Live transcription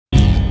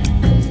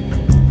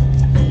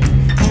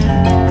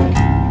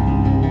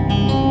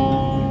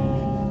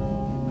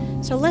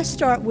let's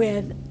start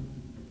with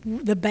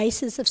the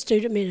basis of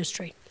student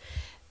ministry.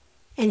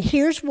 And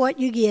here's what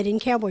you get in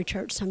Cowboy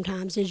Church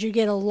sometimes, is you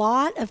get a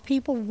lot of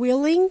people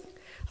willing,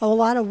 a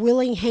lot of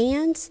willing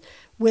hands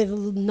with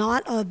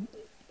not a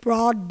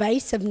broad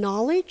base of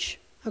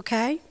knowledge,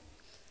 okay?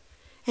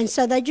 And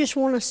so they just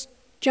want to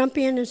jump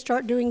in and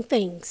start doing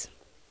things.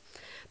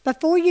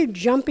 Before you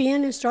jump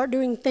in and start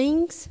doing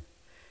things,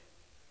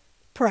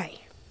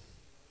 pray.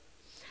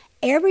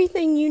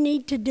 Everything you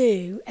need to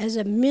do as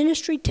a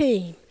ministry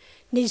team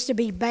needs to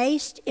be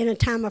based in a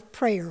time of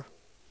prayer.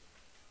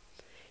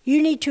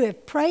 You need to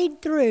have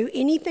prayed through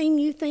anything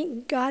you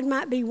think God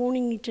might be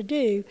wanting you to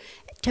do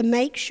to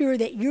make sure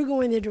that you're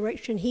going the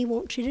direction He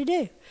wants you to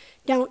do.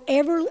 Don't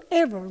ever,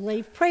 ever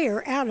leave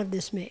prayer out of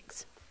this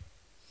mix.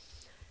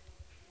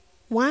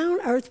 Why on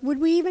earth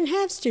would we even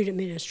have student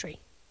ministry?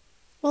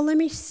 Well, let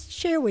me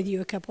share with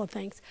you a couple of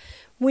things.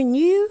 When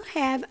you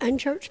have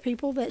unchurched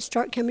people that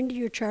start coming to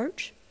your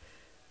church,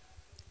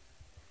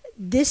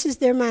 this is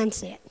their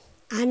mindset.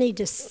 I need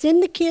to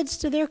send the kids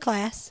to their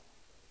class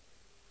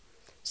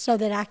so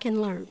that I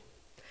can learn.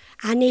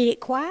 I need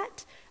it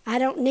quiet. I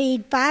don't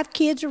need 5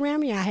 kids around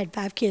me. I had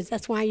 5 kids.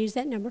 That's why I use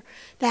that number.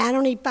 That I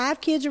don't need 5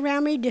 kids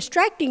around me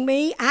distracting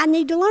me. I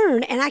need to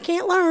learn, and I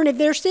can't learn if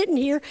they're sitting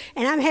here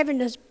and I'm having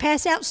to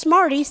pass out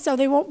Smarties so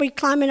they won't be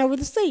climbing over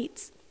the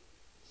seats.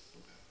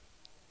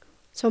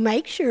 So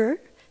make sure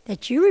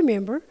that you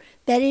remember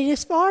that it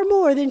is far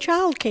more than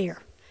childcare.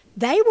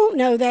 They won't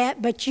know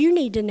that, but you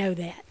need to know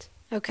that,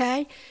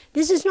 okay?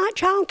 This is not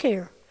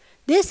childcare.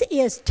 This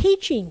is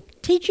teaching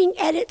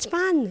at its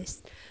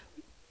finest.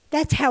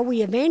 That's how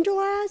we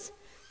evangelize.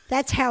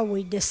 That's how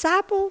we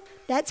disciple.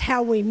 That's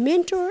how we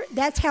mentor.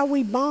 That's how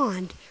we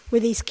bond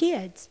with these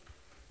kids.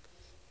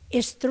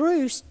 It's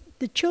through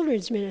the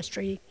children's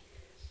ministry.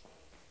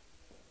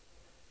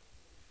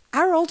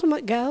 Our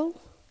ultimate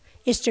goal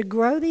is to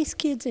grow these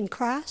kids in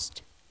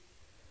Christ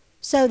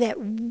so that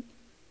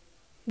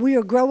we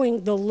are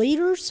growing the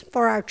leaders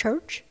for our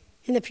church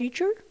in the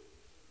future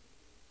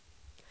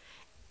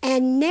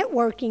and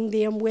networking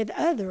them with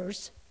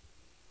others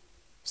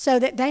so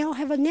that they'll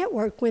have a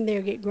network when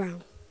they get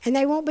grown. And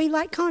they won't be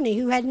like Connie,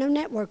 who had no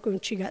network when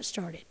she got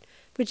started,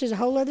 which is a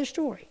whole other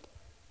story.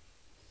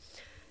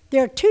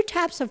 There are 2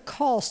 types of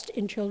cost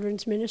in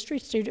children's ministry,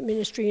 student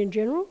ministry in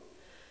general.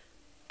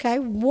 Okay,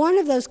 one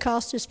of those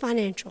costs is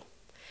financial.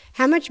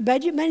 How much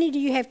budget money do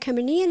you have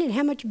coming in, and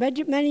how much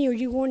budget money are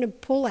you going to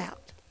pull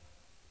out?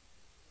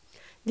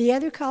 The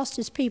other cost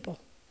is people.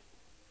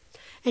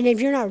 And if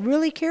you're not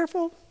really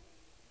careful,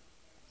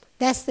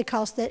 that's the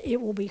cost that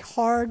it will be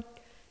hard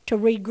to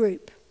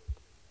regroup.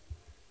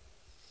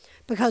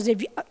 Because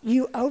if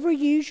you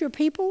overuse your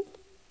people,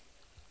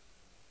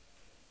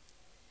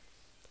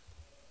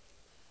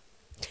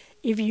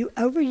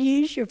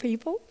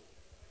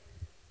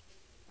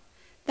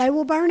 they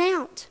will burn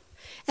out.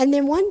 And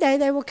then one day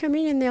they will come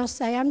in and they'll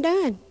say, I'm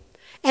done.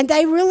 And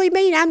they really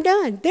mean, I'm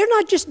done. They're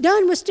not just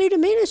done with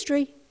student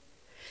ministry.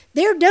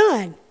 They're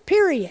done,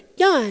 period.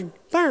 Done,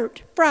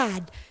 burnt,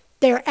 fried.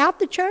 They're out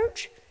the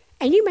church,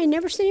 and you may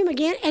never see them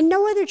again, and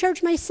no other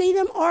church may see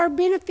them or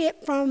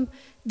benefit from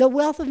the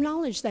wealth of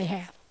knowledge they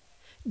have.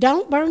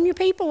 Don't burn your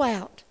people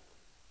out.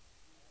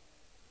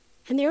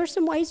 And there are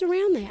some ways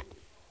around that.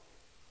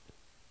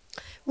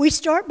 We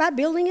start by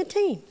building a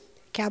team.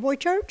 Cowboy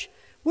Church,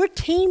 we're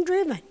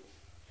team-driven.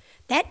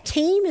 That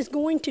team is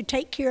going to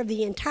take care of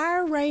the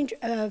entire range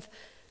of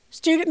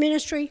student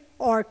ministry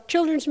or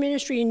children's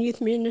ministry and youth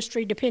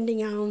ministry,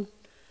 depending on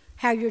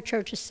how your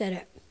church is set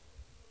up.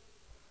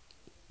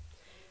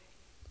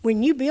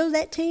 When you build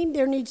that team,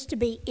 there needs to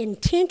be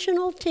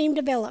intentional team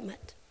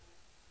development.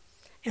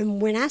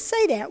 And when I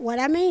say that, what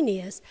I mean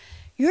is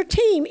your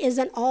team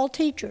isn't all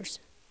teachers.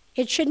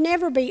 It should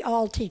never be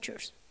all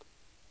teachers.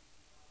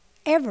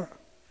 Ever.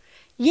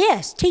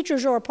 Yes,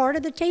 teachers are a part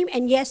of the team,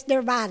 and yes,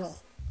 they're vital.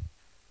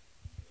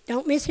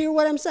 Don't mishear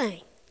what I'm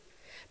saying.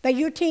 But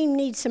your team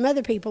needs some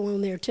other people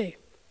on there too.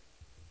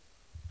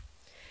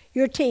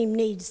 Your team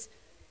needs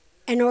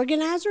an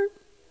organizer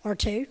or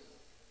 2.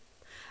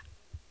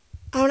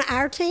 On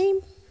our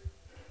team,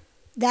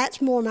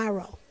 that's more my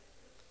role.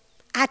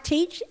 I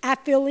teach, I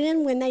fill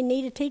in when they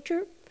need a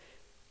teacher,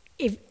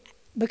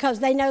 because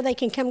they know they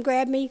can come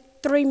grab me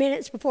 3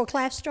 minutes before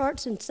class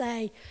starts and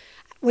say,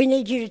 we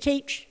need you to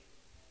teach.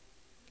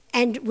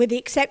 And with the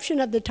exception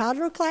of the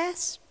toddler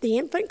class, the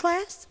infant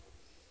class,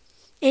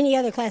 any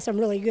other class I'm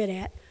really good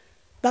at.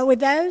 But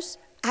with those,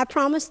 I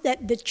promise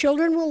that the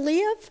children will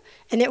live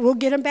and that we'll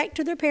get them back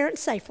to their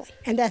parents safely.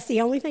 And that's the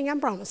only thing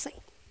I'm promising.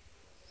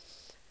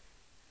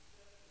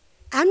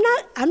 I'm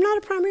not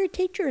a primary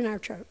teacher in our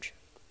church.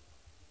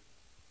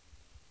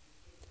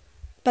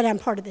 But I'm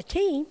part of the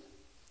team,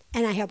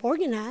 and I help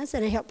organize,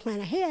 and I help plan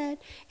ahead,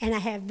 and I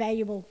have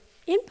valuable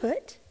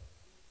input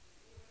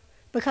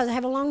because I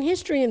have a long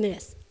history in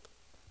this.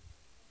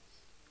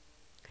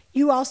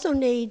 You also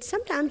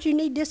sometimes you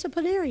need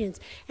disciplinarians.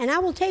 And I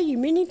will tell you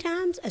many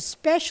times,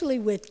 especially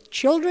with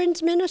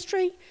children's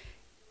ministry,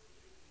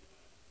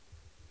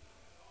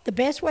 the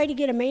best way to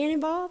get a man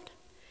involved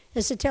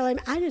is to tell him,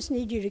 I just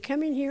need you to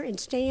come in here and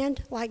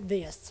stand like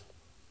this.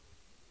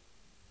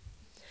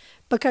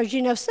 Because,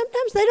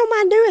 sometimes they don't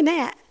mind doing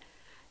that.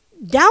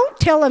 Don't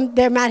tell them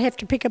they might have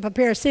to pick up a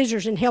pair of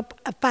scissors and help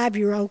a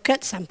 5-year-old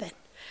cut something.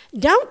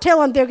 Don't tell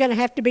them they're going to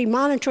have to be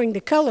monitoring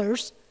the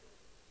colors.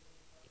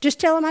 Just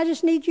tell them, I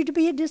just need you to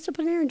be a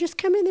disciplinarian. Just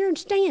come in there and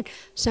stand.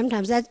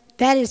 Sometimes that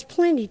is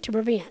plenty to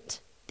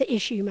prevent the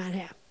issue you might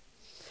have.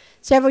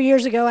 Several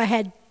years ago, I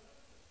had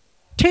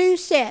 2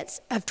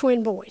 sets of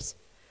twin boys.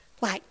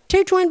 Like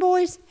 2 twin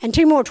boys and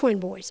 2 more twin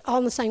boys, all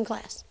in the same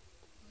class.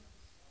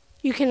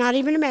 You cannot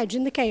even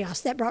imagine the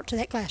chaos that brought to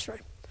that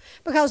classroom.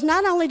 Because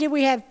not only did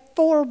we have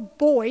 4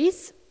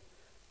 boys,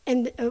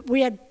 and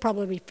we had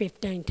probably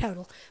 15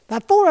 total,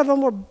 but 4 of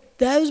them were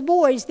those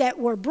boys that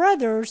were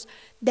brothers,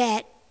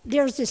 that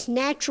there's this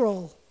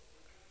natural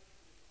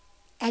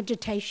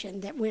agitation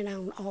that went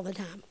on all the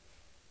time.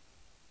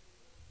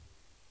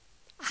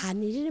 I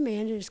needed a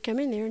man to just come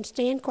in there and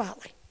stand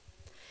quietly.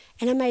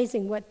 And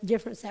amazing what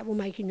difference that will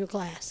make in your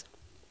class.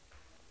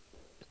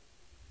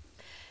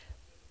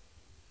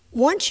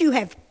 Once you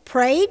have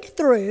prayed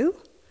through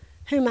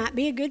who might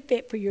be a good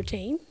fit for your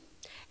team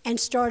and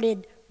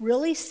started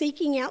really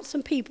seeking out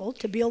some people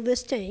to build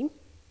this team,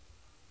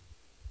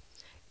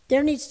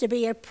 there needs to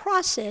be a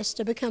process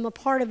to become a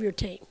part of your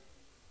team.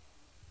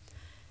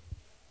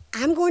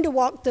 I'm going to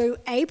walk through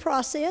a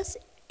process.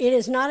 It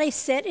is not a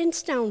set in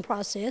stone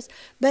process,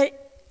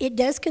 but it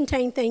does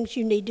contain things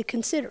you need to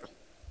consider.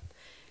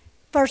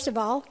 First of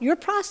all, your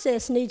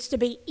process needs to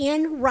be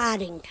in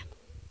writing.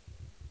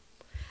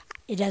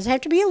 It doesn't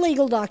have to be a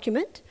legal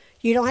document.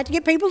 You don't have to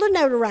get people to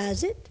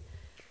notarize it,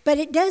 but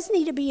it does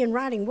need to be in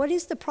writing. What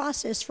is the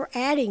process for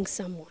adding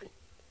someone?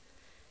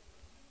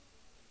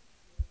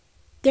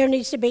 There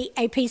needs to be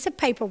a piece of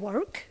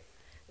paperwork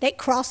that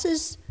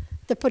crosses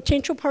the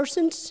potential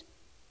person's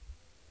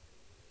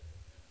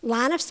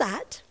line of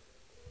sight,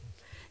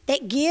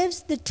 that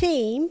gives the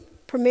team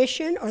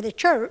permission, or the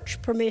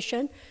church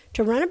permission,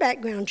 to run a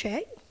background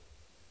check.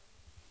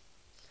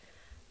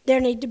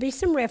 There need to be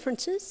some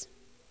references.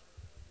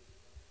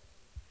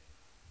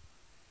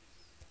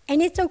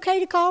 And it's okay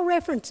to call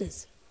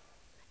references,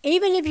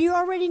 even if you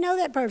already know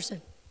that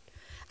person.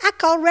 I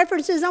called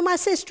references on my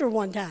sister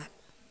one time.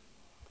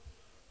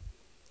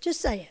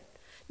 Just saying.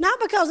 Not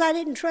because I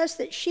didn't trust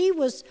that she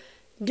was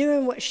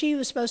doing what she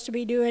was supposed to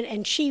be doing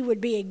and she would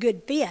be a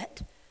good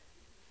fit.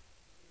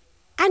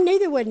 I knew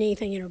there wasn't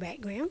anything in her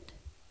background.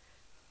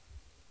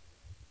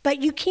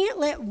 But you can't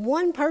let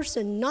one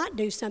person not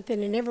do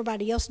something and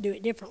everybody else do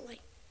it differently.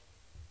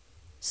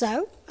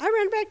 So I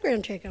ran a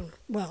background check on her.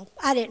 Well,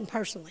 I didn't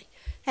personally.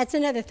 That's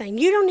another thing.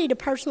 You don't need to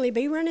personally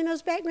be running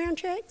those background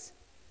checks.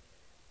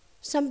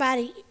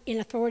 Somebody in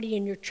authority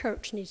in your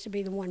church needs to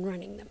be the one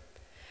running them.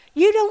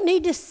 You don't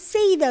need to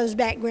see those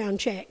background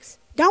checks.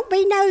 Don't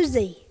be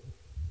nosy.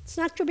 It's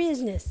not your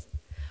business.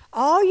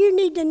 All you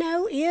need to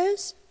know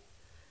is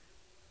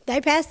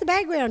they passed the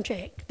background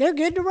check. They're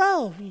good to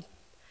roll.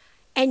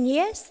 And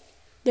yes,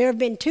 there have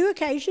been 2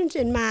 occasions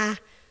in my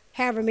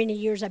however many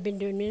years I've been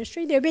doing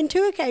ministry, there have been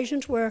 2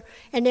 occasions where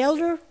an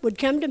elder would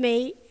come to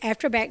me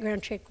after a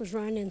background check was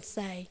run and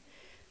say,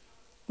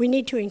 we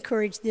need to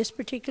encourage this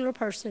particular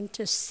person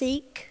to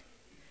seek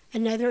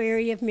another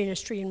area of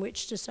ministry in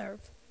which to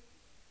serve.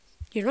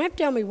 You don't have to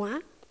tell me why.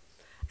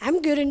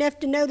 I'm good enough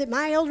to know that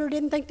my elder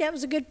didn't think that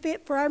was a good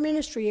fit for our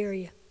ministry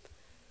area.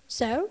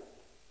 So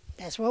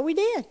that's what we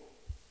did.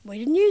 We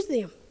didn't use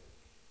them.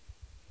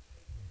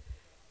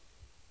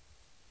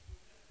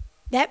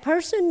 That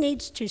person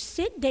needs to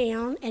sit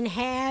down and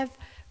have,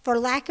 for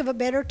lack of a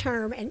better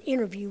term, an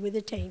interview with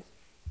the team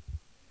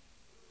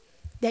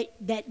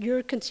that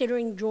you're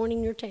considering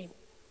joining your team.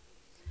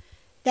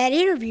 That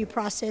interview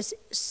process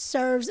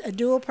serves a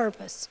dual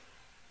purpose.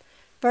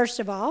 First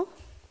of all,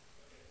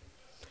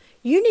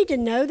 you need to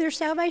know their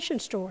salvation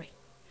story.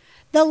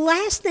 The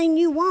last thing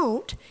you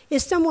want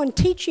is someone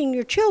teaching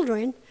your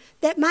children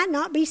that might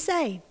not be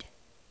saved.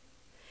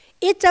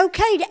 It's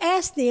okay to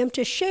ask them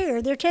to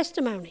share their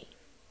testimony.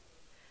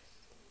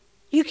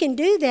 You can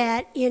do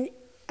that in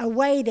a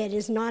way that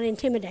is not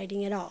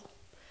intimidating at all.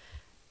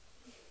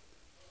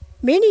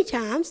 Many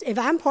times, if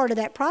I'm part of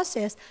that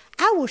process,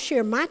 I will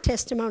share my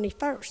testimony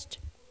first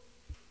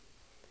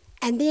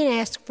and then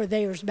ask for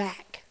theirs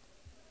back.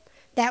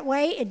 That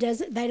way,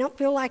 they don't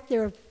feel like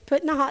they're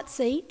put in the hot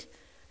seat.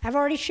 I've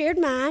already shared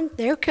mine.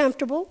 They're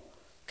comfortable,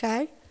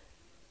 okay?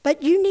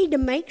 But you need to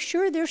make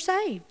sure they're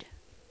saved.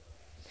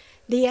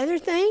 The other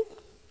thing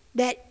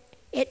that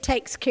it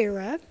takes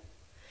care of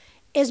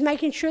is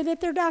making sure that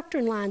their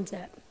doctrine lines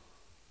up.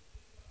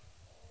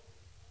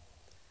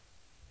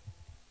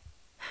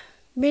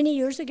 Many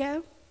years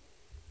ago,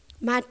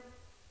 my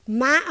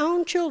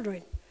own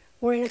children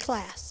were in a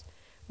class.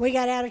 We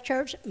got out of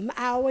church.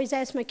 I always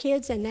ask my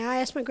kids, and now I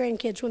ask my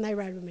grandkids when they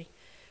ride with me,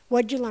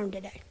 what'd you learn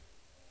today?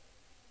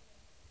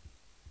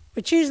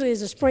 Which usually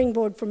is a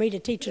springboard for me to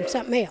teach them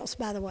something else,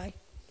 by the way.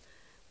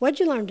 What'd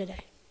you learn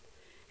today?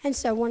 And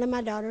so one of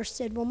my daughters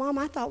said, well, Mom,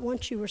 I thought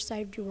once you were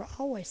saved, you were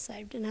always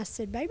saved. And I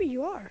said, baby,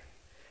 you are.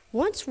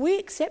 Once we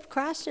accept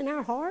Christ in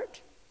our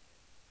heart,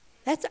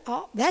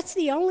 That's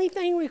the only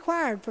thing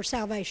required for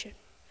salvation.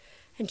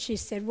 And she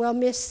said, well,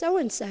 Miss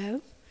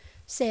So-and-so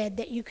said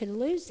that you could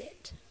lose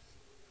it.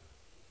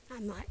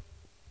 I'm like,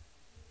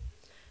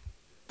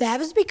 that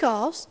was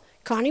because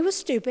Connie was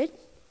stupid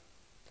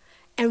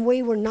and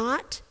we were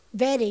not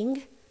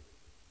vetting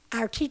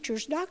our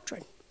teacher's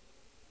doctrine.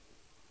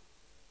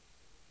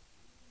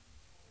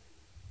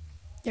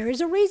 There is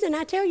a reason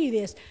I tell you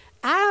this.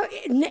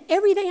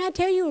 Everything I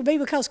tell you will be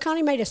because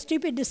Connie made a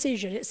stupid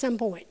decision at some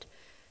point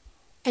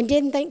and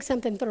didn't think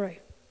something through.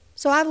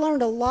 So I've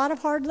learned a lot of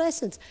hard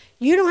lessons.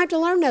 You don't have to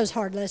learn those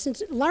hard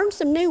lessons. Learn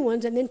some new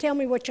ones and then tell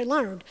me what you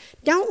learned.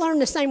 Don't learn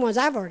the same ones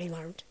I've already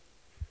learned.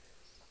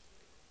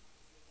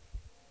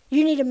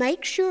 You need to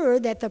make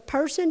sure that the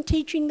person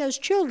teaching those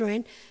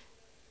children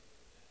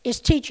is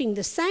teaching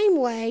the same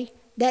way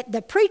that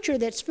the preacher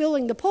that's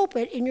filling the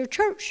pulpit in your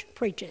church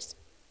preaches.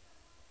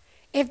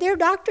 If their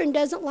doctrine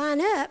doesn't line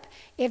up,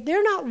 if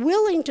they're not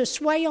willing to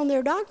sway on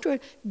their doctrine,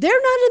 they're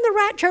not in the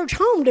right church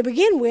home to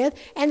begin with,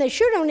 and they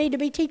sure don't need to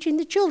be teaching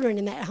the children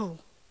in that home.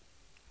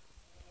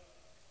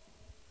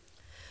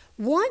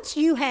 Once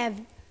you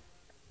have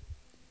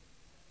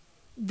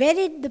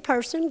vetted the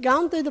person,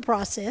 gone through the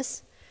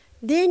process,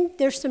 then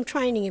there's some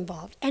training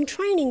involved. And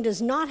training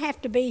does not have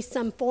to be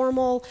some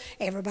formal,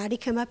 everybody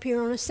come up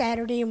here on a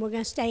Saturday and we're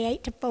going to stay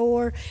 8 to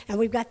 4 and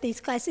we've got these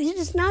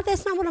classes. That's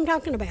not what I'm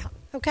talking about,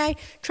 okay?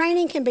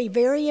 Training can be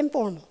very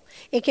informal.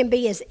 It can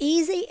be as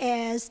easy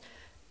as,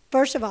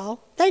 first of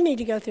all, they need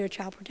to go through a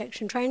child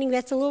protection training.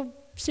 That's a little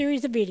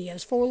series of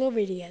videos, 4 little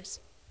videos.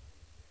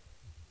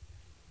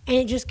 And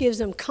it just gives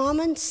them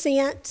common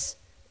sense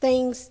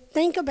things.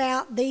 Think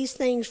about these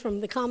things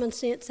from the common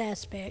sense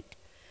aspect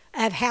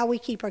of how we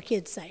keep our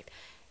kids safe.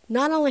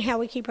 Not only how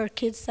we keep our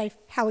kids safe,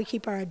 how we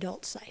keep our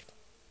adults safe.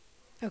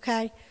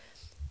 Okay?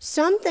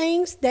 Some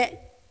things that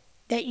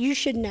you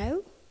should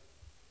know,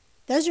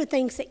 those are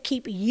things that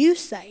keep you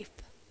safe.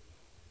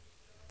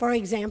 For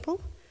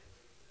example,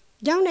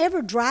 don't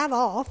ever drive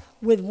off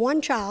with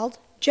one child,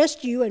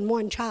 just you and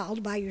one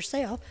child by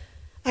yourself,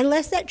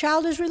 unless that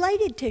child is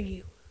related to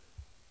you.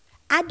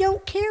 I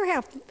don't care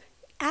how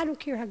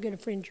good a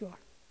friend you are.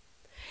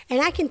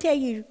 And I can tell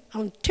you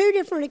on 2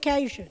 different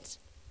occasions,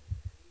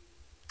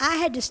 I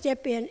had to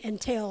step in and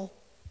tell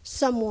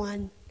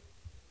someone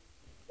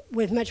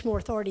with much more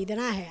authority than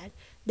I had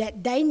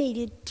that they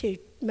needed to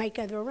make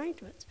other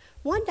arrangements.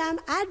 One time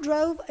I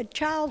drove a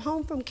child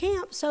home from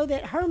camp so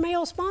that her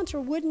male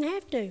sponsor wouldn't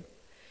have to,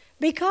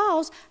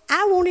 because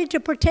I wanted to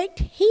protect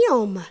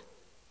him.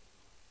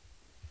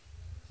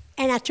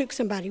 And I took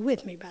somebody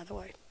with me, by the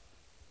way.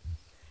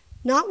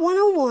 Not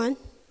one-on-one,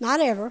 not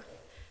ever.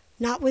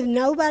 Not with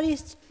nobody,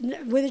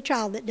 with a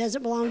child that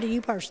doesn't belong to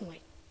you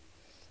personally.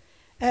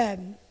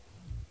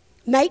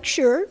 Make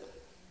sure,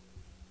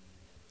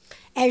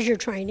 as you're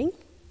training,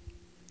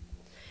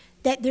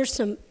 that there's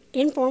some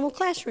informal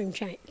classroom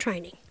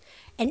training.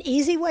 An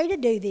easy way to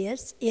do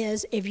this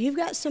is, if you've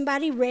got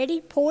somebody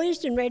ready,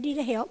 poised and ready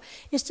to help,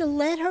 is to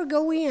let her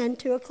go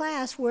into a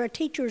class where a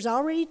teacher is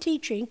already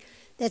teaching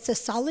that's a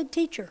solid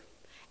teacher.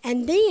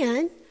 And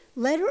then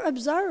let her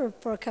observe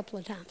for a couple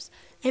of times.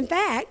 In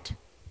fact,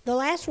 the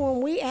last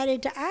one we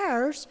added to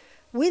ours,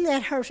 we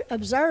let her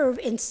observe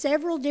in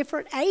several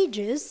different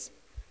ages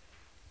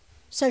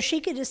so she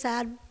could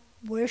decide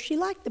where she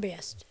liked the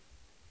best,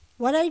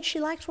 what age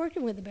she likes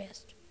working with the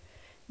best.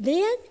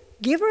 Then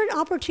give her an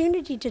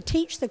opportunity to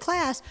teach the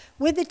class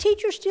with the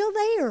teacher still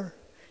there.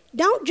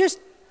 Don't just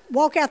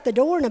walk out the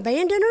door and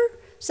abandon her.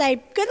 Say,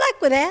 good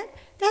luck with that.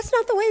 That's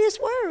not the way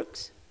this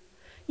works.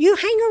 You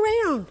hang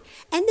around,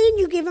 and then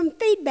you give them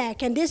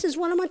feedback, and this is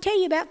what I'm going to tell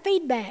you about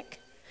feedback.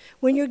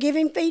 When you're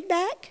giving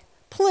feedback,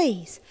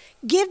 please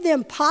give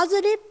them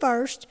positive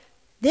first,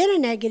 then a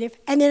negative,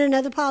 and then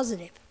another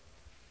positive.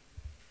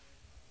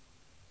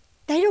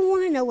 They don't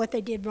want to know what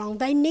they did wrong.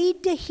 They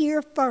need to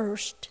hear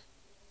first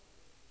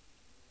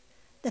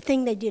the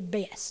thing they did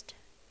best.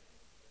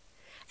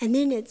 And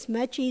then it's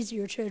much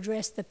easier to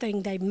address the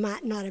thing they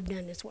might not have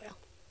done as well.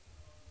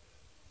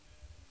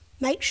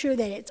 Make sure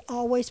that it's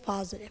always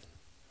positive,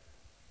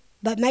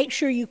 but make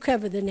sure you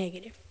cover the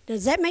negative.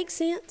 Does that make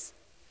sense?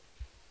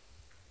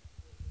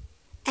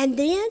 And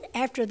then,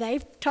 after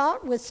they've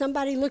taught with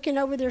somebody looking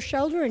over their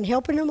shoulder and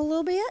helping them a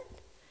little bit,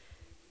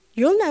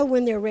 you'll know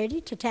when they're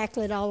ready to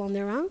tackle it all on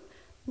their own.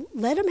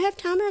 Let them have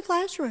time in a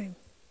classroom.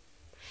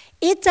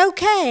 It's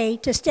okay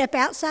to step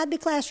outside the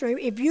classroom.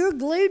 If you're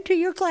glued to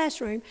your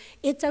classroom,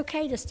 it's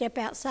okay to step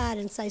outside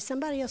and say,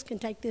 somebody else can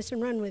take this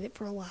and run with it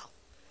for a while.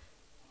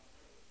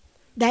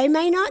 They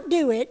may not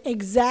do it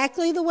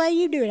exactly the way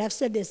you do it. I've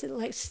said this at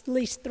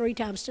least 3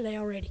 times today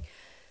already.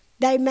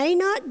 They may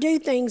not do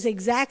things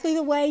exactly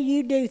the way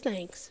you do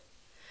things.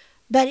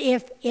 But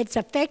if it's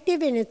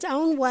effective in its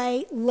own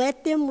way,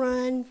 let them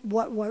run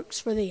what works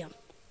for them.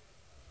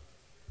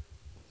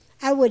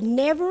 I would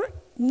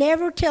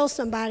never tell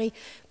somebody,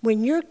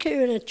 when you're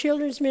doing a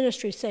children's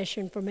ministry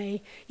session for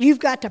me, you've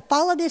got to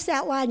follow this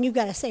outline, you've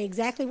got to say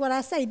exactly what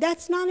I say.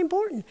 That's not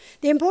important.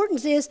 The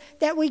importance is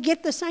that we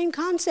get the same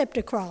concept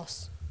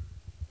across.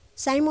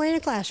 Same way in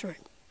a classroom.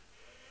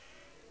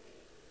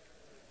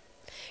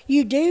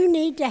 You do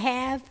need to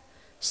have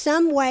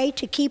some way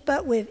to keep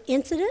up with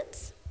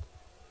incidents.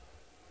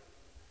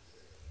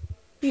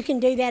 You can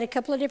do that a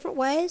couple of different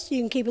ways.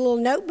 You can keep a little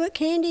notebook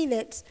handy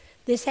that's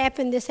this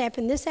happened, this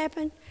happened, this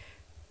happened.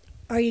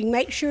 Or you can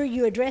make sure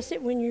you address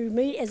it when you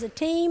meet as a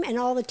team and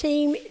all the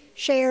team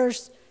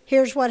shares,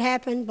 here's what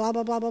happened, blah,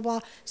 blah, blah, blah, blah.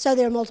 So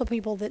there are multiple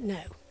people that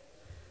know.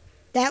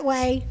 That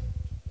way,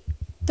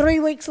 3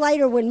 weeks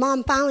later when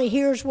Mom finally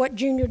hears what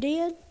Junior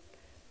did,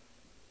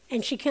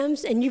 and she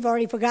comes and you've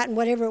already forgotten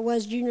whatever it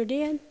was Junior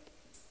did,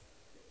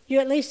 you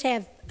at least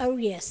have, oh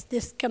yes,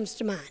 this comes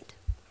to mind.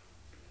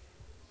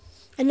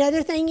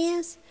 Another thing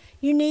is,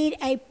 you need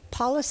a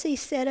policy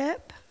set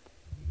up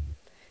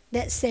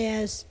that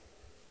says,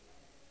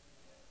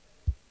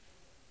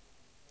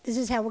 this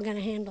is how we're going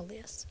to handle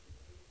this.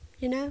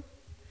 You know?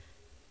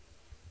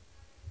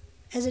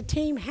 As a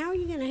team, how are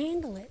you going to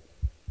handle it?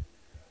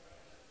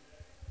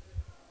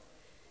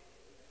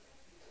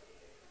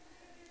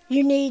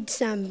 You need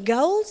some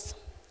goals.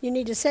 You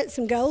need to set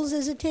some goals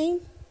as a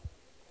team.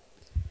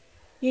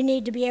 You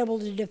need to be able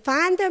to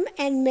define them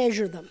and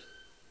measure them.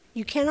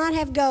 You cannot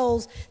have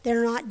goals that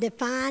are not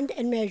defined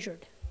and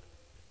measured.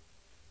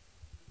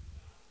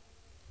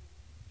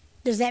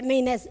 Does that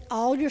mean that's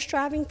all you're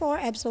striving for?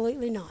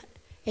 Absolutely not.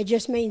 It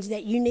just means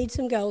that you need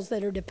some goals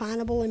that are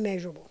definable and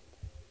measurable.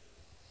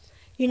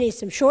 You need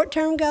some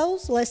short-term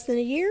goals, less than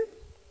a year.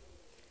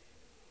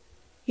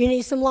 You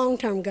need some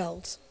long-term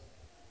goals,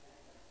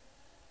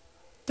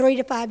 3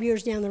 to 5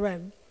 years down the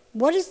road.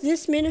 What does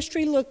this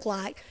ministry look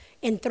like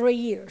in 3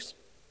 years?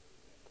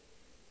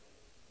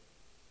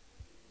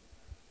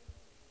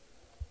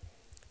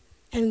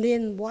 And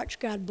then watch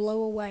God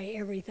blow away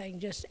everything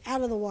just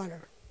out of the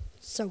water.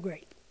 So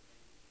great.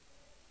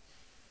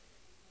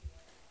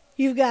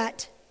 You've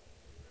got,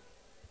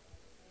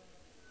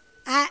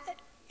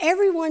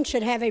 everyone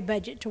should have a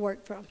budget to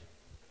work from.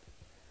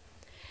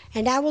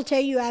 And I will tell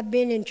you, I've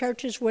been in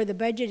churches where the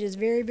budget is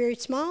very, very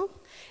small,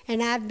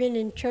 and I've been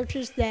in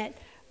churches that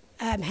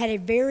had a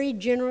very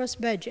generous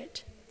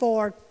budget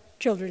for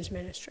children's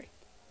ministry.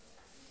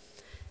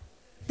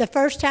 The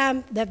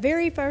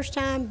very first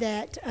time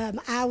that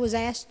I was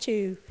asked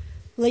to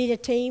lead a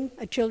team,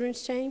 a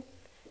children's team,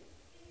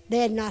 they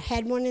had not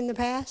had one in the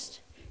past,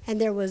 and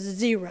there was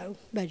zero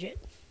budget.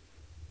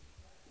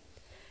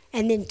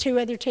 And then 2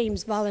 other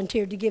teams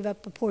volunteered to give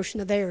up a portion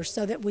of theirs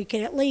so that we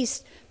could at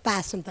least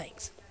buy some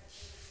things.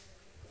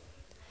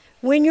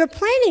 When you're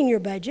planning your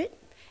budget,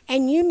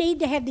 and you need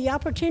to have the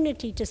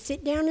opportunity to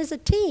sit down as a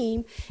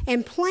team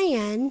and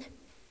plan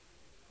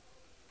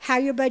how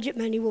your budget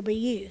money will be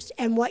used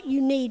and what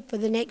you need for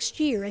the next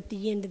year at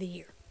the end of the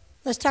year.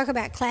 Let's talk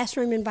about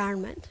classroom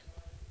environment.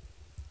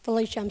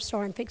 Felicia, I'm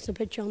sorry, I'm fixing to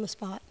put you on the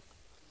spot.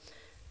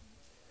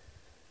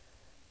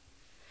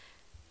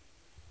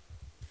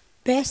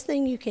 Best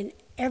thing you can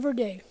ever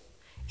do,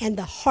 and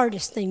the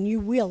hardest thing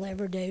you will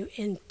ever do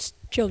in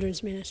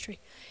children's ministry,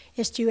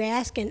 is to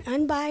ask an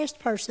unbiased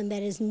person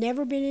that has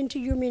never been into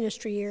your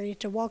ministry area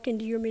to walk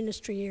into your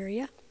ministry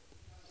area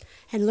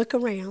and look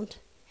around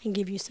and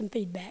give you some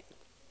feedback.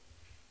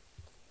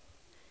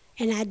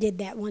 And I did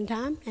that one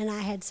time, and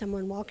I had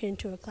someone walk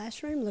into a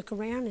classroom, look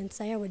around, and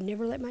say, I would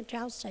never let my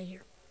child stay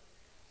here.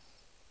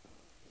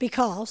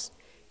 Because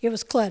it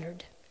was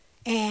cluttered.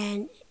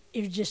 And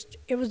it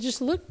was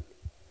just look.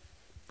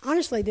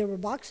 Honestly, there were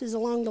boxes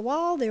along the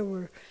wall. There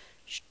were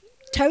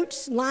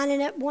totes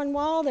lining up one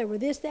wall. There were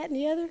this, that, and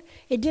the other.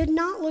 It did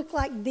not look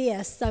like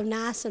this, so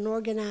nice and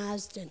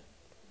organized. And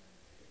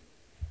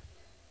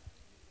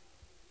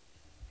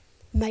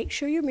make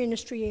sure your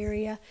ministry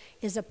area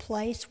is a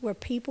place where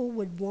people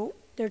would want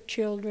their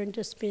children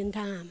to spend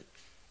time.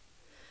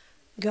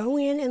 Go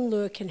in and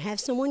look and have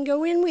someone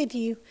go in with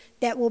you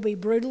that will be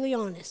brutally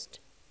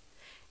honest.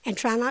 And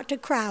try not to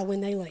cry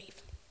when they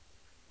leave.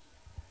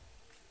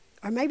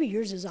 Or maybe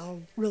yours is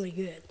all really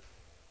good.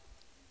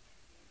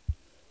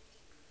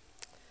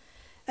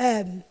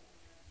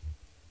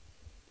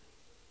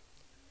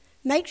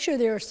 Make sure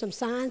there are some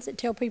signs that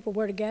tell people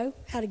where to go,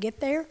 how to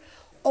get there,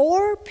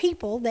 or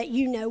people that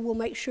you know will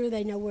make sure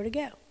they know where to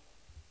go.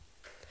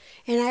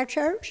 In our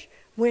church,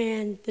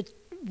 when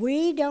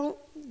we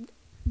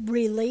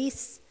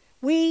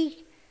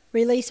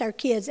release our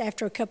kids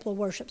after a couple of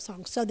worship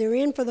songs. So they're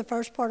in for the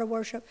first part of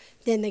worship,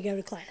 then they go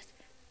to class.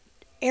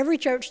 Every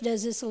church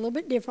does this a little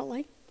bit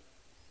differently.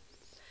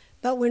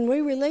 But when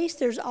we release,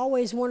 there's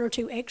always 1 or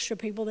 2 extra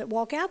people that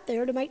walk out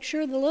there to make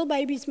sure the little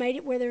babies made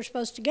it where they're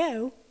supposed to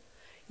go,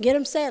 get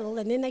them settled,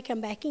 and then they come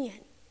back in.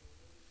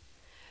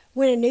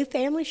 When a new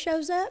family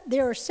shows up,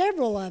 there are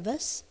several of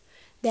us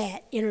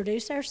that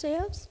introduce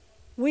ourselves.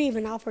 We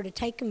even offer to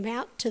take them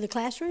out to the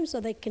classroom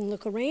so they can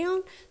look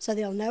around, so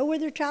they'll know where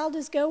their child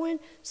is going,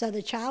 so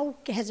the child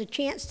has a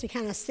chance to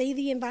kind of see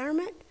the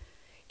environment.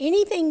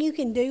 Anything you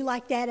can do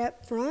like that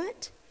up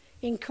front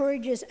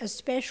encourages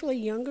especially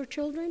younger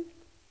children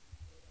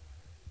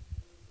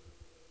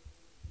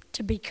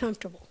to be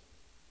comfortable.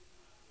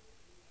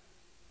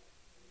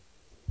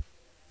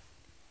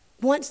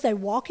 Once they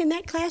walk in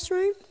that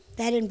classroom,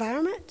 that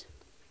environment,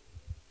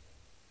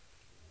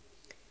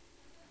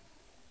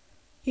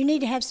 You need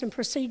to have some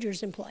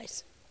procedures in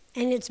place.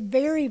 And it's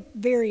very,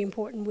 very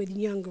important with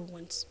younger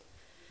ones.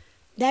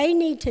 They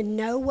need to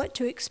know what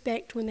to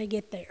expect when they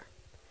get there.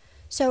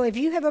 So if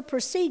you have a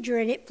procedure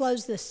and it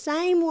flows the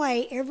same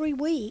way every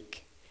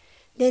week,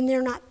 then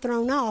they're not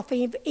thrown off,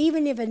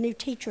 even if a new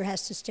teacher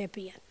has to step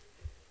in.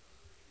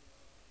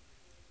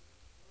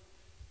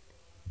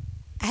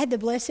 I had the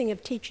blessing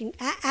of teaching.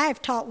 I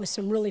have taught with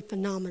some really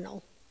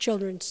phenomenal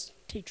children's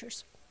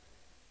teachers.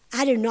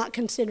 I do not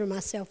consider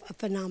myself a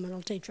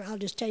phenomenal teacher. I'll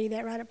just tell you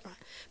that right up front.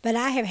 But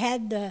I have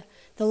had the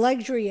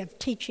luxury of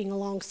teaching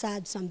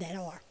alongside some that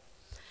are.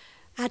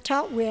 I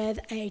taught with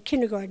a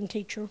kindergarten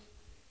teacher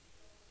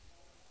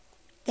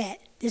that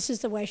this is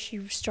the way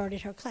she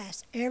started her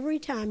class. Every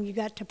time you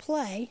got to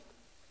play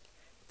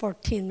for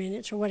 10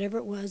 minutes or whatever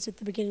it was at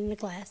the beginning of the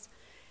class,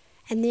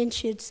 and then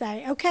she'd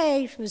say,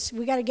 okay,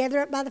 we got to gather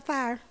up by the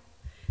fire.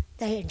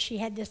 And she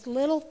had this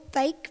little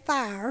fake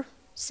fire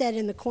set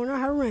in the corner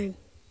of her room.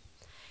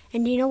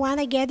 And do you know why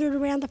they gathered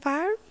around the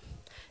fire?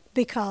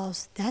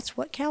 Because that's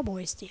what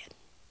cowboys did.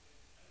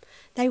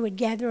 They would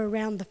gather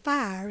around the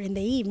fire in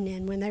the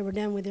evening when they were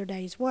done with their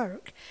day's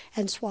work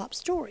and swap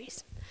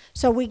stories.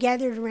 So we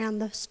gathered around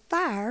the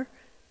fire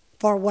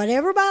for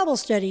whatever Bible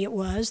study it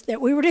was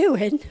that we were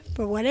doing,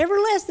 for whatever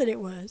lesson it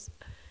was.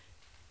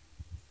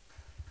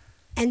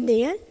 And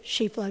then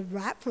she flowed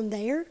right from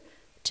there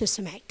to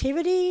some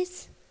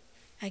activities,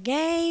 a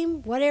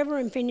game, whatever,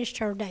 and finished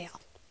her day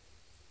off.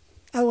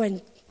 Oh,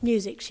 and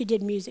music. She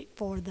did music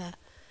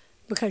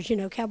because,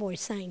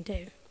 cowboys sang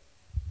too.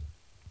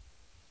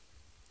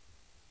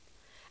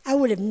 I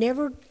would have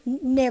never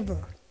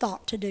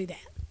thought to do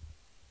that.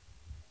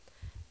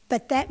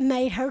 But that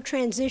made her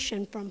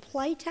transition from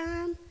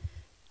playtime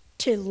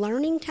to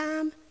learning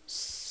time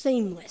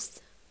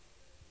seamless.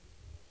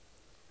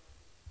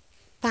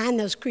 Find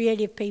those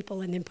creative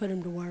people and then put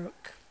them to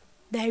work.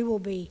 They will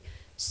be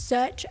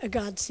such a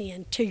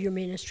godsend to your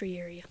ministry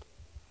area.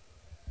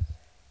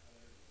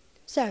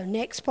 So,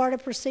 next part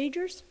of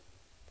procedures.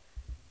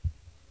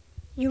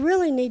 You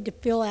really need to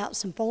fill out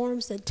some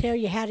forms that tell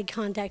you how to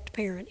contact a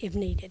parent if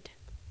needed.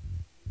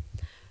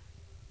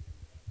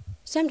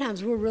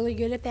 Sometimes we're really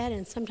good at that,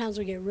 and sometimes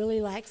we get really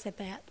lax at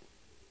that.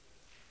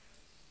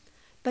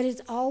 But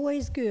it's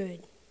always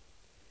good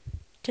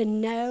to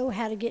know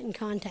how to get in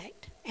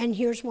contact. And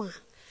here's why.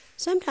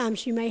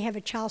 Sometimes you may have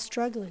a child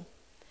struggling,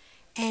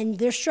 and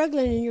they're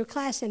struggling in your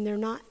class, and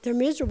they're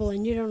miserable,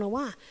 and you don't know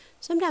why.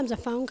 Sometimes a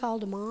phone call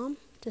to mom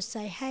to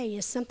say, hey,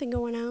 is something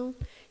going on?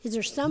 Is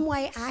there some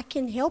way I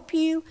can help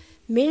you,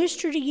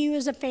 minister to you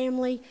as a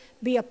family,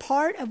 be a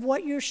part of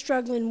what you're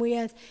struggling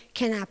with?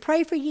 Can I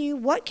pray for you?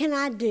 What can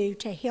I do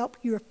to help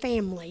your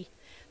family?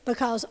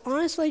 Because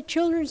honestly,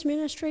 children's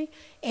ministry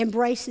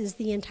embraces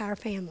the entire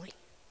family.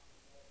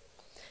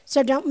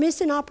 So don't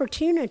miss an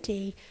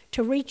opportunity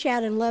to reach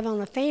out and love on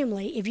a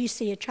family if you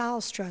see a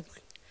child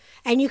struggling.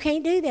 And you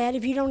can't do that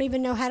if you don't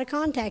even know how to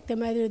contact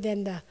them other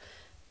than the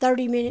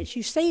 30 minutes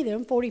you see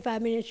them,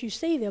 45 minutes you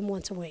see them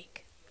once a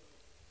week.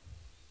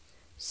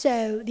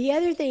 So the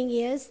other thing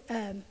is,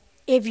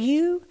 if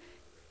you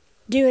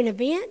do an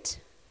event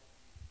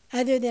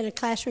other than a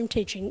classroom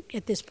teaching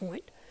at this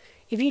point,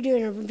 if you do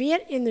an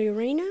event in the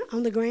arena,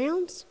 on the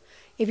grounds,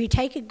 if you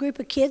take a group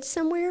of kids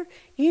somewhere,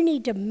 you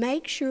need to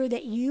make sure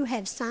that you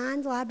have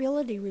signed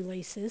liability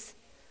releases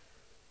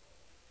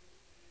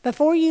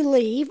before you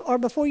leave or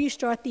before you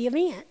start the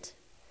event.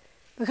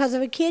 Because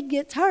if a kid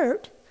gets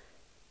hurt,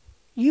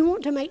 you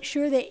want to make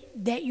sure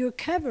that you're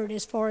covered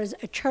as far as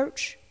a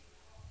church,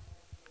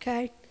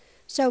 okay?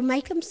 So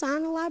make them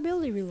sign a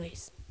liability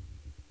release.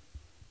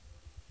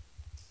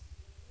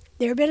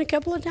 There have been a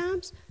couple of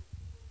times,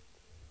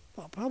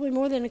 well, probably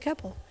more than a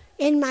couple,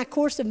 in my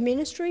course of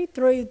ministry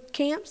through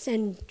camps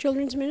and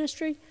children's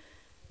ministry.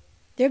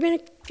 There have been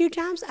a few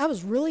times I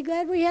was really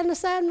glad we had a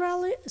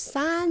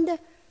signed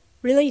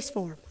release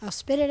form. I'll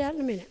spit it out in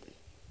a minute.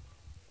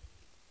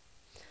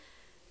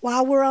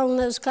 While we're on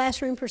those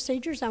classroom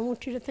procedures, I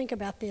want you to think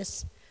about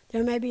this.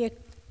 There may be a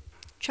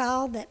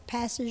child that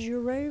passes your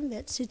room,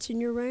 that sits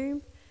in your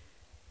room,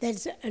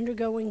 that's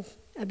undergoing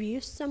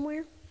abuse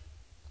somewhere.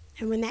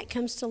 And when that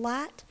comes to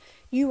light,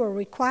 you are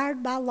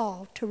required by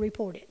law to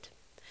report it.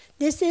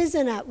 This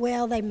isn't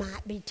well, they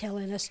might be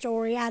telling a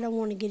story. I don't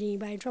want to get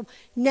anybody in trouble.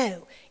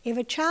 No. If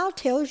a child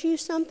tells you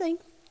something,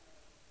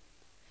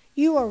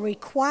 you are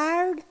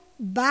required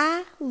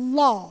by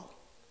law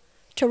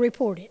to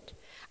report it.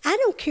 I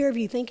don't care if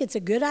you think it's a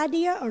good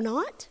idea or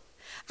not.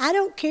 I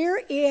don't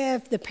care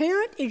if the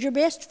parent is your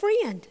best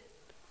friend.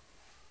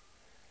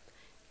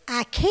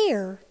 I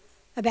care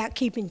about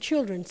keeping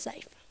children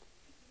safe.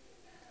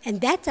 And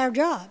that's our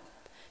job,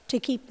 to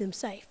keep them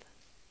safe.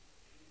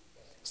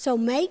 So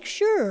make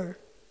sure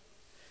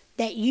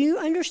that you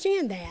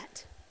understand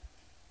that,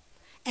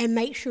 and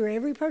make sure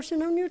every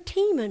person on your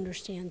team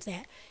understands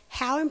that,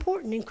 how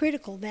important and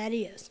critical that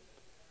is.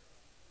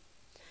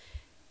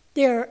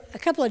 There are a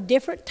couple of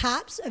different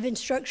types of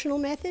instructional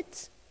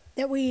methods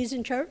that we use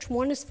in church.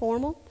 One is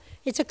formal.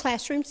 It's a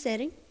classroom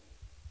setting.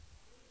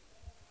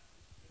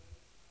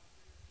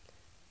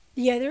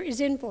 The other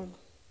is informal.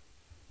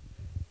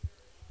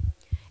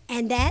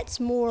 And that's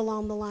more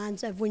along the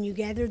lines of when you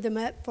gather them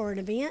up for an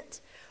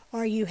event,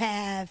 or you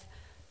have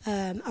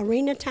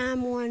arena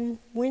time one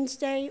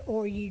Wednesday,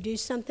 or you do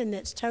something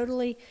that's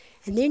totally,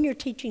 and then your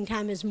teaching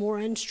time is more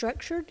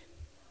unstructured.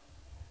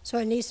 So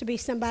it needs to be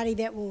somebody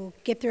that will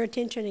get their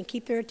attention and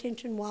keep their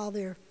attention while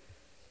they're,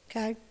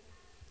 okay?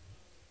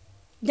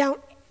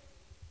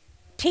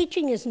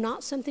 Teaching is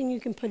not something you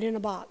can put in a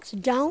box.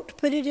 Don't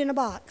put it in a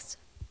box.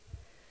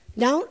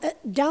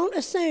 Don't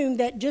assume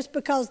that just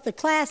because the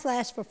class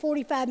lasts for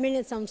 45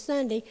 minutes on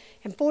Sunday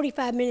and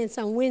 45 minutes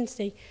on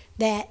Wednesday,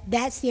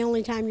 that's the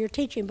only time you're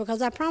teaching.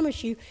 Because I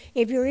promise you,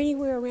 if you're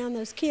anywhere around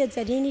those kids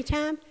at any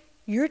time,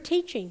 you're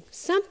teaching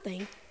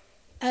something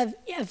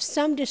of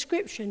some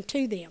description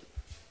to them.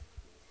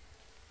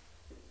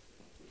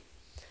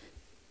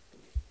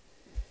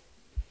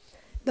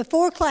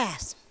 Before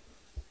class,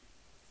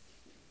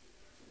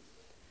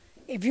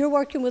 if you're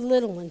working with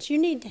little ones, you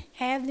need to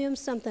have them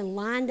something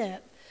lined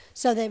up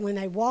so that when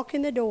they walk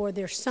in the door,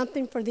 there's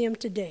something for them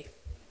to do.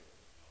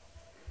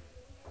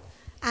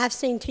 I've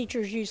seen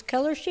teachers use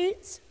color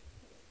sheets.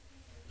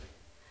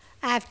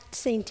 I've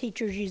seen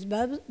teachers use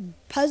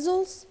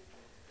puzzles,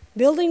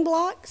 building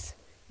blocks,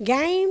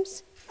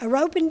 games, a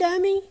rope and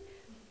dummy,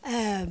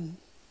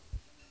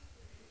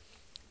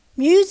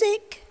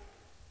 music.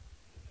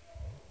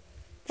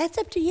 That's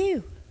up to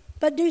you.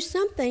 But do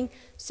something,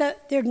 so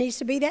there needs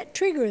to be that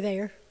trigger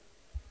there.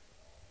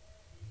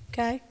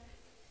 Okay?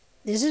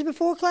 This is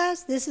before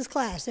class, this is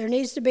class. There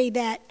needs to be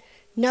that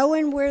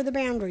knowing where the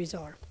boundaries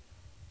are.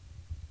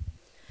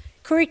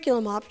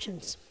 Curriculum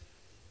options.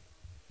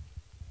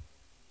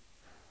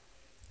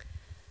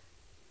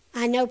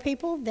 I know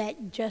people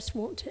that just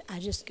want to,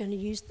 I'm just going to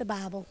use the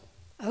Bible.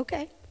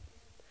 Okay.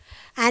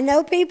 I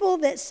know people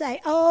that say,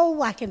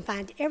 oh, I can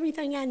find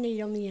everything I need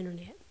on the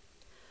internet.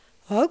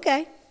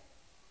 Okay.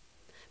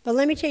 But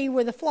let me tell you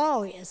where the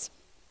flaw is.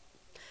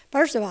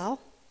 First of all,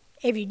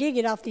 if you dig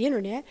it off the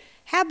internet,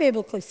 how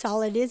biblically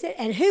solid is it?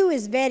 And who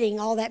is vetting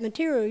all that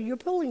material you're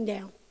pulling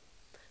down?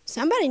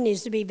 Somebody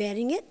needs to be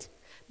vetting it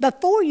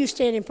before you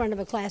stand in front of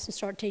a class and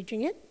start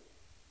teaching it.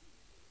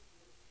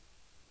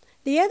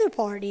 The other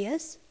part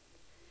is,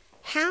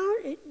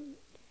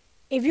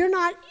 if you're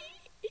not,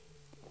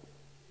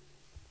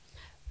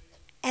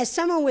 as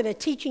someone with a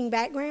teaching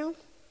background,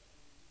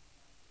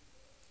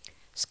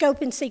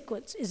 scope and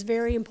sequence is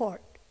very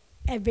important,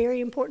 a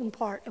very important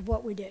part of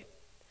what we do.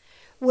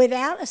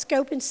 Without a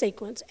scope and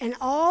sequence, and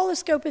all a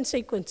scope and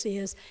sequence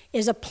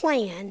is a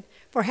plan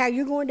for how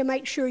you're going to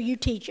make sure you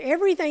teach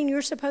everything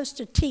you're supposed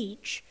to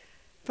teach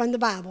from the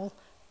Bible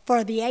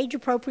for the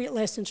age-appropriate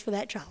lessons for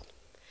that child.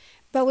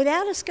 But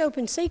without a scope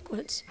and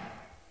sequence,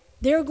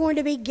 there are going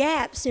to be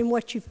gaps in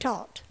what you've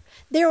taught.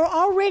 There are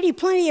already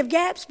plenty of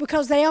gaps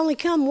because they only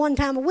come one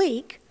time a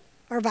week,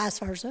 or vice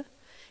versa.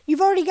 You've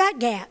already got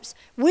gaps.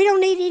 We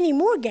don't need any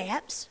more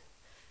gaps.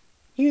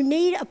 You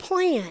need a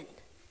plan.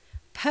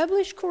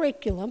 Published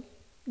curriculum,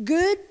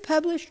 good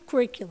published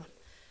curriculum,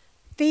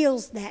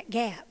 fills that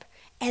gap.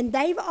 And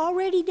they've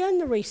already done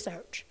the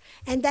research.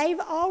 And they've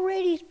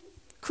already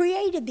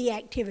created the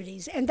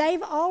activities. And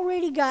they've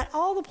already got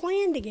all the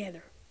plan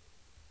together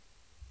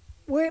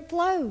where it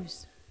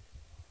flows.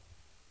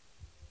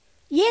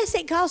 Yes,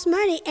 it costs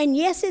money, and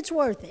yes, it's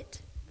worth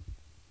it.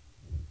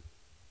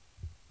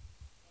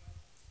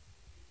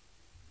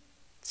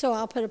 So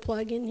I'll put a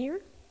plug in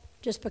here,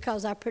 just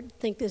because I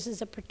think this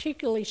is a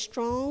particularly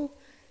strong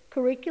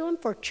curriculum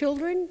for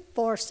children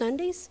for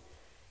Sundays,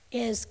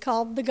 is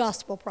called the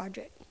Gospel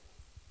Project.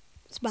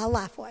 It's by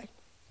Lifeway.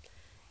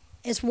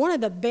 It's one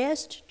of the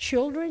best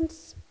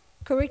children's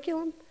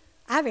curriculum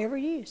I've ever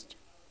used.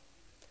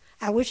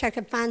 I wish I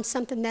could find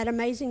something that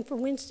amazing for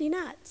Wednesday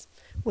nights.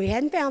 We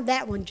hadn't found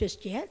that one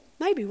just yet.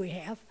 Maybe we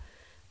have.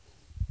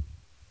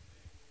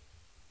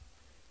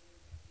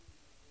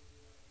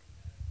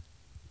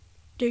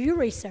 Do your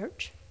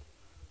research.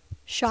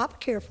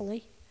 Shop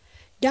carefully.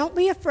 Don't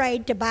be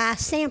afraid to buy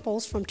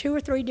samples from 2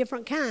 or 3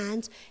 different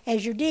kinds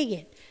as you're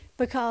digging,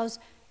 because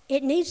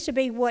it needs to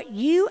be what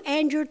you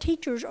and your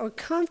teachers are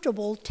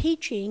comfortable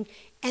teaching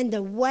and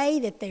the way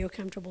that they are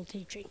comfortable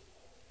teaching.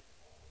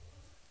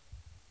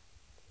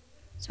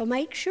 So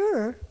make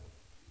sure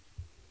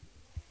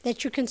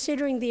that you're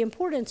considering the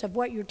importance of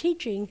what you're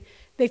teaching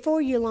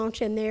before you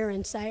launch in there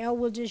and say, oh,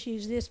 we'll just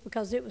use this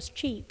because it was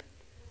cheap.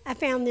 I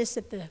found this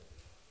at the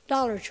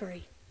Dollar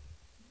Tree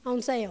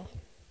on sale.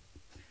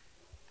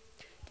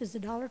 Does the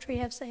Dollar Tree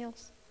have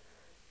sales?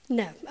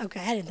 No. Okay,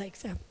 I didn't think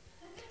so.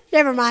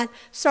 Never mind.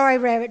 Sorry,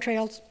 Rabbit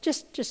Trails.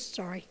 Just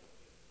sorry.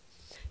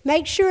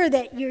 Make sure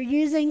that you're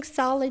using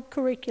solid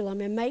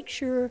curriculum and make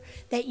sure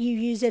that you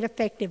use it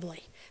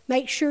effectively.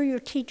 Make sure your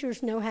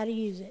teachers know how to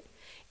use it.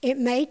 It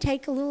may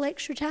take a little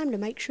extra time to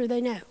make sure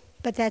they know,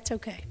 but that's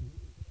okay.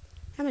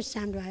 How much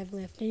time do I have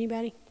left?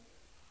 Anybody?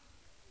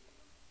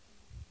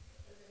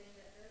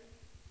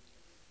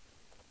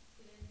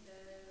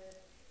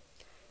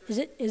 Is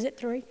it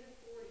 3?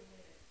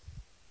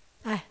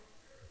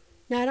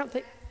 No, I don't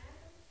think.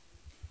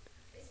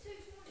 It's 2:20.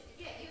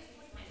 Yeah, it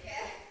was 2:20.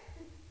 Yeah.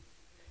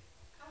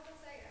 I was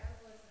gonna say,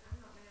 I'm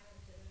not mathing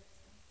today.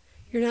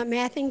 You're not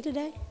mathing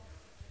today?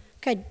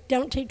 Okay,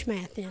 don't teach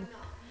math then.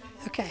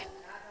 Okay.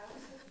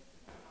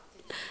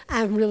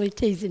 I'm really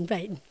teasing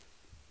Peyton.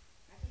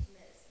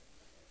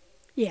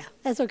 Yeah,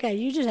 that's okay.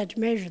 You just have to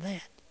measure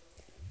that.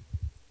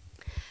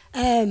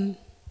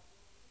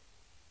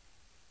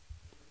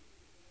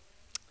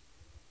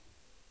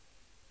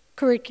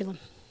 Curriculum.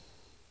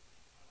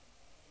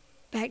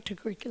 Back to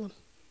curriculum.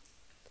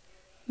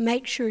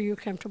 Make sure you're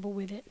comfortable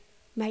with it.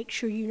 Make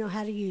sure you know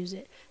how to use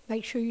it.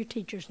 Make sure your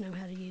teachers know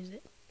how to use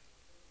it.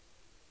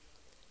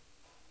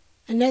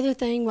 Another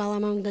thing while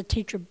I'm on the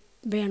teacher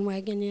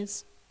bandwagon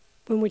is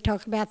when we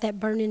talk about that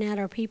burning out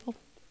our people,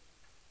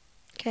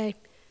 okay,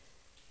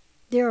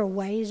 there are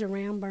ways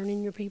around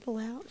burning your people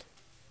out.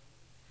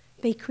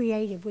 Be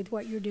creative with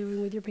what you're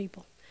doing with your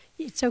people.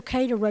 It's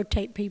okay to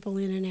rotate people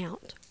in and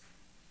out.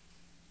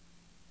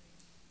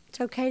 It's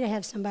okay to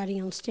have somebody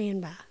on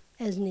standby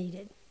as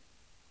needed.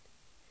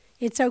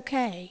 It's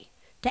okay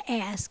to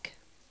ask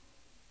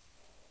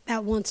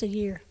about once a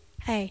year,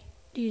 hey,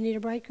 do you need a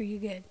break or are you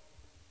good?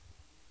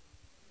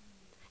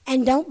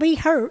 And don't be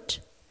hurt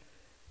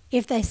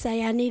if they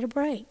say, I need a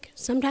break.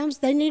 Sometimes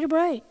they need a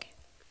break.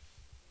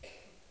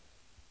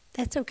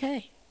 That's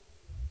okay.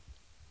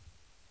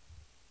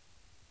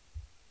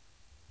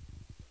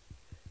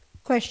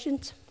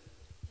 Questions?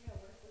 Yeah,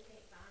 what if we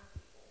can't find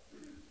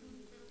people?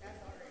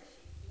 That's our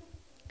issue.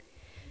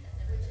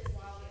 Which is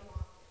why we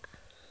want it.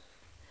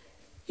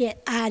 Yeah,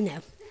 I know.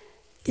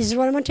 This is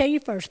what I'm going to tell you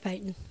first,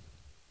 Peyton.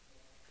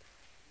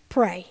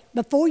 Pray.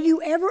 Before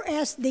you ever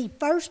ask the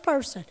first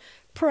person,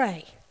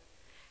 pray.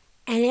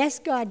 And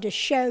ask God to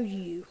show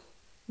you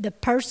the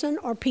person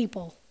or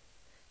people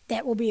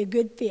that will be a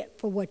good fit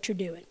for what you're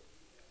doing.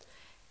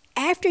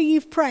 After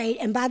you've prayed,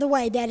 and by the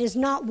way, that is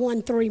not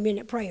 1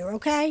 3-minute prayer,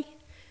 okay?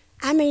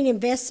 I mean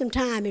invest some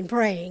time in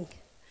praying.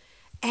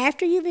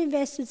 After you've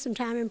invested some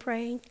time in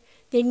praying,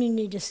 then you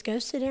need to go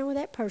sit down with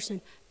that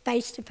person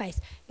face to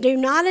face. Do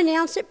not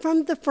announce it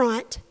from the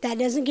front. That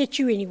doesn't get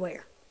you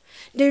anywhere.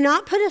 Do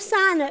not put a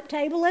sign-up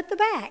table at the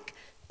back.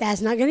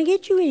 That's not going to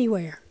get you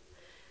anywhere.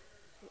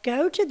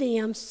 Go to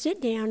them,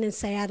 sit down, and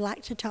say, I'd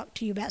like to talk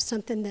to you about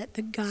something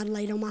that God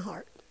laid on my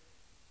heart.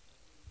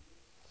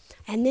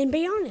 And then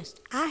be honest.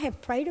 I have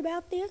prayed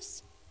about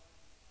this.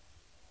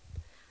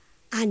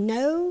 I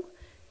know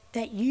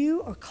that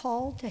you are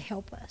called to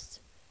help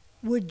us.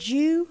 Would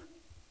you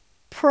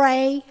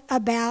pray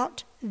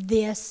about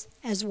this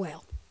as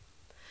well?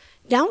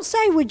 Don't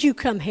say, would you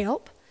come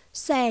help?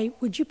 Say,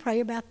 would you pray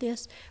about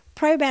this?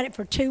 Pray about it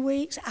for 2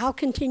 weeks. I'll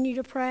continue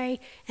to pray.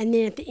 And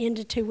then at the end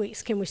of 2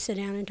 weeks, can we sit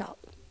down and talk?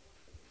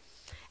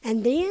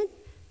 And then,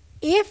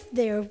 if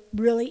they're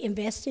really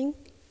investing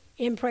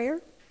in prayer,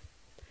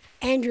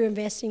 and you're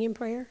investing in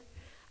prayer,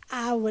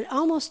 I would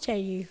almost tell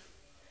you,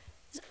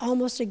 it's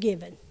almost a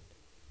given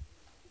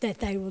that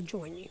they will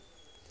join you.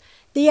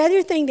 The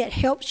other thing that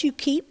helps you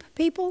keep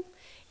people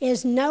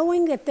is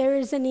knowing that there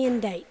is an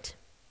end date.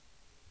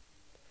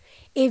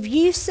 If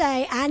you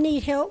say, I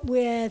need help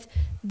with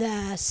the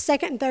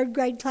 2nd and 3rd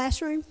grade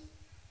classroom,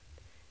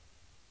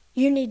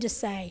 you need to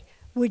say,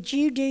 would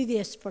you do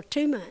this for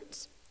 2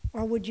 months?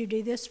 Or would you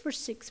do this for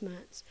 6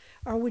 months?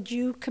 Or would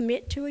you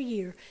commit to a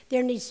year?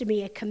 There needs to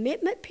be a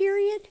commitment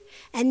period.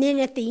 And then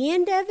at the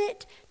end of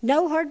it,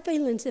 no hard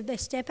feelings if they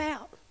step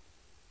out.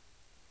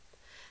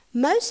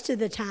 Most of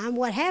the time,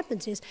 what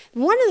happens is,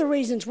 one of the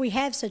reasons we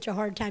have such a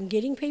hard time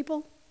getting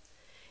people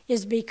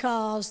is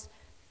because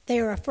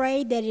they're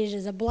afraid that it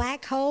is a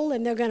black hole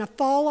and they're going to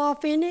fall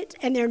off in it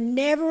and they're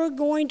never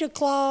going to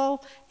claw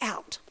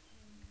out.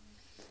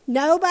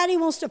 Nobody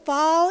wants to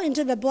fall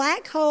into the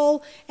black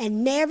hole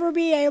and never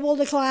be able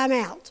to climb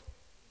out.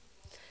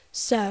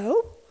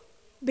 So,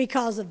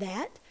 because of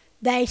that,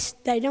 they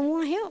don't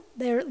want to help.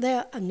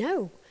 They're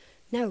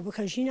no,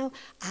 because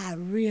I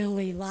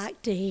really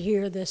like to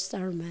hear this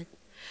sermon.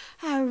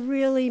 I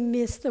really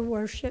miss the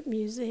worship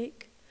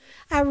music.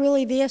 I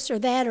really this or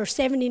that or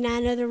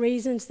 79 other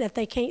reasons that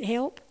they can't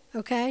help.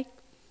 Okay.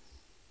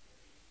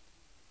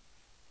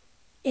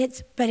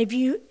 But if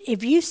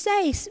you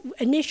say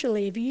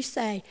initially, if you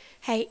say,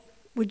 hey,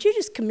 would you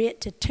just commit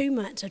to 2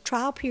 months, a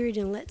trial period,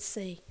 and let's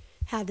see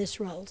how this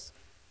rolls,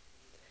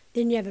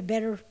 then you have a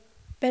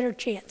better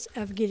chance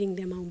of getting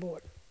them on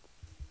board.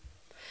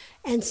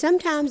 And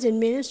sometimes in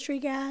ministry,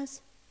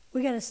 guys,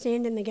 we got to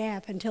stand in the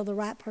gap until the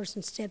right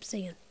person steps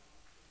in.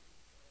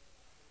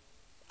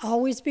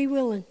 Always be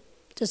willing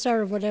to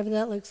serve, whatever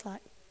that looks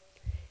like.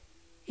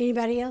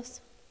 Anybody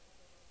else?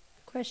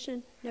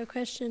 Question? No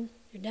question?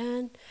 You're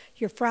done?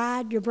 You're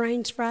fried? Your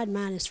brain's fried?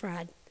 Mine is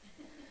fried.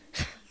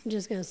 I'm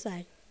just going to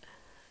say.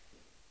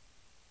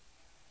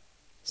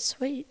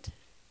 Sweet.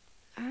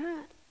 All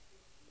right.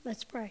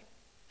 Let's pray.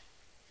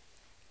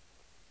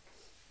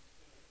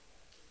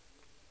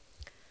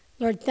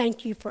 Lord,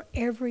 thank you for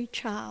every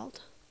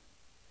child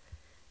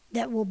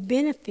that will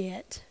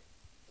benefit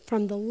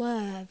from the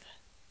love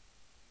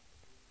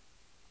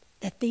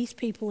that these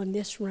people in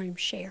this room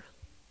share.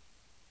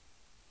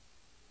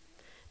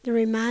 The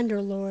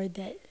reminder, Lord,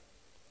 that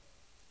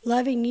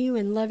loving you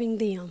and loving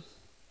them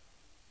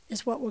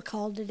is what we're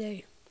called to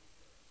do.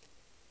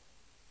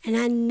 And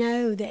I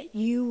know that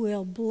you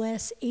will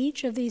bless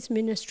each of these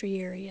ministry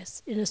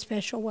areas in a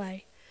special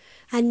way.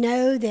 I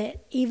know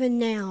that even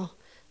now,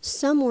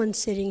 someone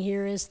sitting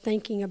here is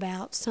thinking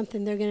about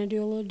something they're going to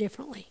do a little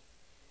differently.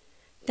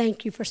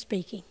 Thank you for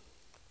speaking.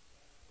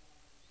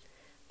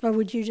 Lord,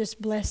 would you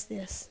just bless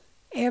this,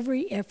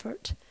 every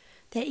effort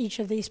that each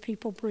of these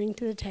people bring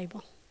to the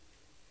table.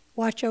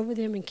 Watch over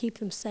them and keep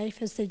them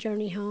safe as they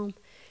journey home.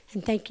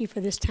 And thank you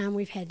for this time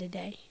we've had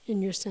today.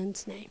 In your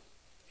Son's name,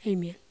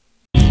 amen.